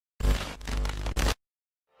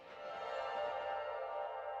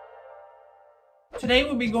Today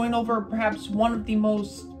we'll be going over perhaps one of the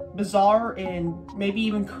most bizarre and maybe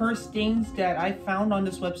even cursed things that I found on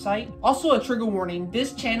this website. Also a trigger warning,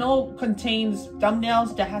 this channel contains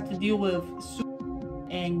thumbnails that have to deal with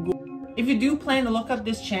and gore. If you do plan to look up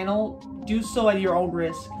this channel, do so at your own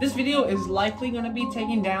risk. This video is likely going to be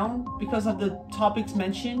taken down because of the topics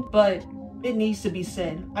mentioned, but it needs to be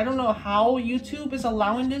said. I don't know how YouTube is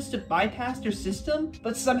allowing this to bypass their system,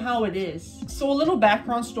 but somehow it is. So a little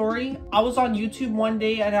background story. I was on YouTube one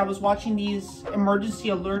day and I was watching these emergency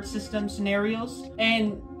alert system scenarios,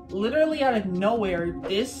 and literally out of nowhere,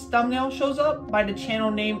 this thumbnail shows up by the channel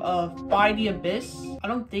name of By the Abyss. I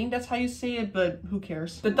don't think that's how you say it, but who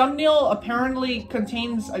cares? The thumbnail apparently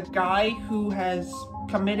contains a guy who has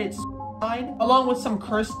committed suicide, along with some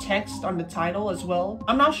cursed text on the title as well.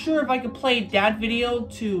 I'm not sure if I could play that video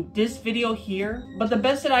to this video here, but the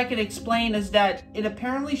best that I could explain is that it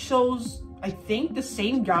apparently shows, I think, the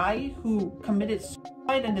same guy who committed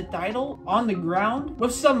suicide in the title on the ground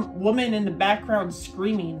with some woman in the background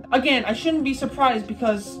screaming. Again, I shouldn't be surprised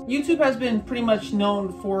because YouTube has been pretty much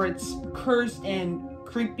known for its cursed and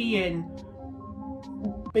creepy and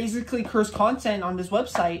basically cursed content on this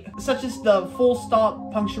website, such as the full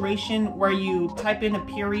stop punctuation where you type in a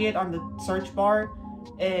period on the search bar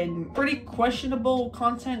and pretty questionable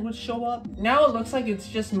content would show up. Now it looks like it's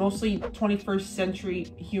just mostly 21st century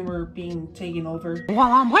humor being taken over.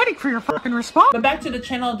 While I'm waiting for your fucking response. But back to the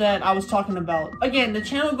channel that I was talking about. Again, the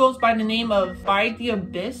channel goes by the name of By the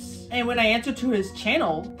Abyss, and when I entered to his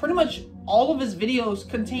channel, pretty much all of his videos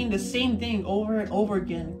contain the same thing over and over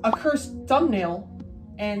again. A cursed thumbnail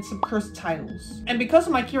and some cursed titles. And because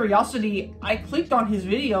of my curiosity, I clicked on his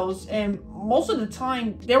videos, and most of the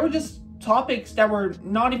time they were just topics that were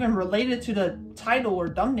not even related to the title or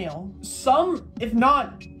thumbnail. Some, if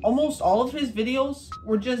not almost all of his videos,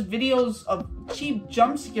 were just videos of cheap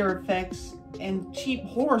jump scare effects and cheap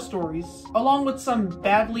horror stories, along with some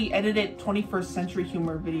badly edited 21st century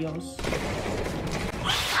humor videos.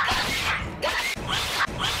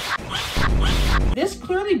 This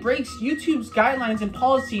clearly breaks YouTube's guidelines and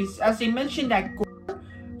policies, as they mention that gore,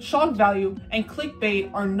 shock value, and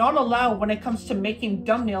clickbait are not allowed when it comes to making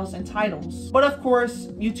thumbnails and titles. But of course,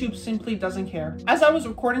 YouTube simply doesn't care. As I was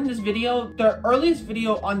recording this video, the earliest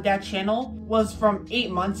video on that channel was from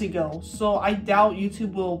 8 months ago, so I doubt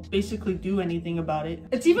YouTube will basically do anything about it.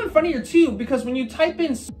 It's even funnier too, because when you type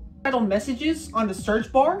in title messages on the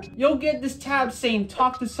search bar, you'll get this tab saying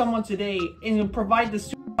talk to someone today, and you'll provide the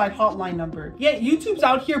suicide hotline number. Yet YouTube's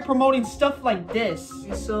out here promoting stuff like this.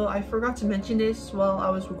 So I forgot to mention this while I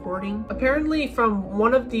was recording. Apparently from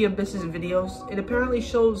one of the Abyss's videos, it apparently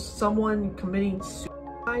shows someone committing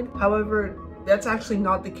suicide. However, that's actually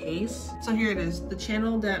not the case. So here it is, the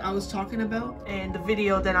channel that I was talking about and the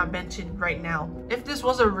video that I mentioned right now. If this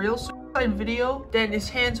was a real suicide video, then his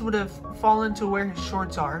hands would have fallen to where his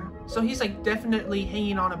shorts are. So he's like definitely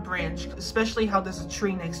hanging on a branch, especially how there's a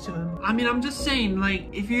tree next to him. I mean, I'm just saying, like,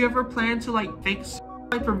 if you ever plan to like fake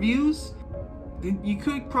suicide for views, you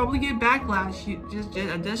could probably get backlash.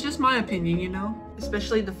 That's just my opinion, you know?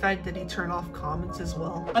 Especially the fact that he turned off comments as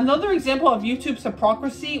well. Another example of YouTube's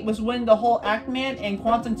hypocrisy was when the whole Ackman and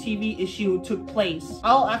Quantum TV issue took place.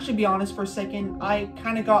 I'll actually be honest for a second, I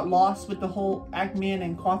kind of got lost with the whole Ackman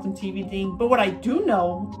and Quantum TV thing. But what I do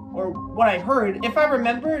know, or what I heard, if I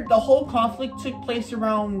remember, the whole conflict took place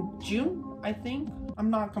around June, I think. I'm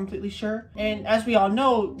not completely sure. And as we all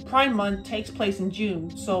know, Pride Month takes place in June.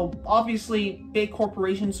 So obviously big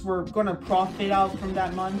corporations were gonna profit out from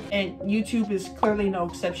that month, and YouTube is clearly no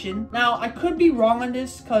exception. Now, I could be wrong on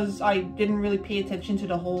this because I didn't really pay attention to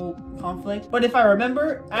the whole conflict. But if I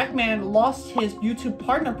remember, Ackman lost his YouTube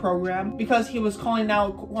partner program because he was calling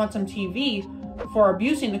out Quantum TV for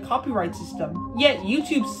abusing the copyright system. Yet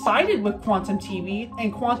YouTube sided with Quantum TV,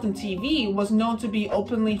 and Quantum TV was known to be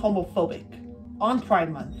openly homophobic on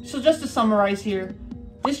Pride Month. So just to summarize here,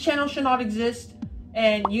 this channel should not exist,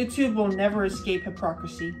 and YouTube will never escape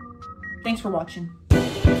hypocrisy. Thanks for watching.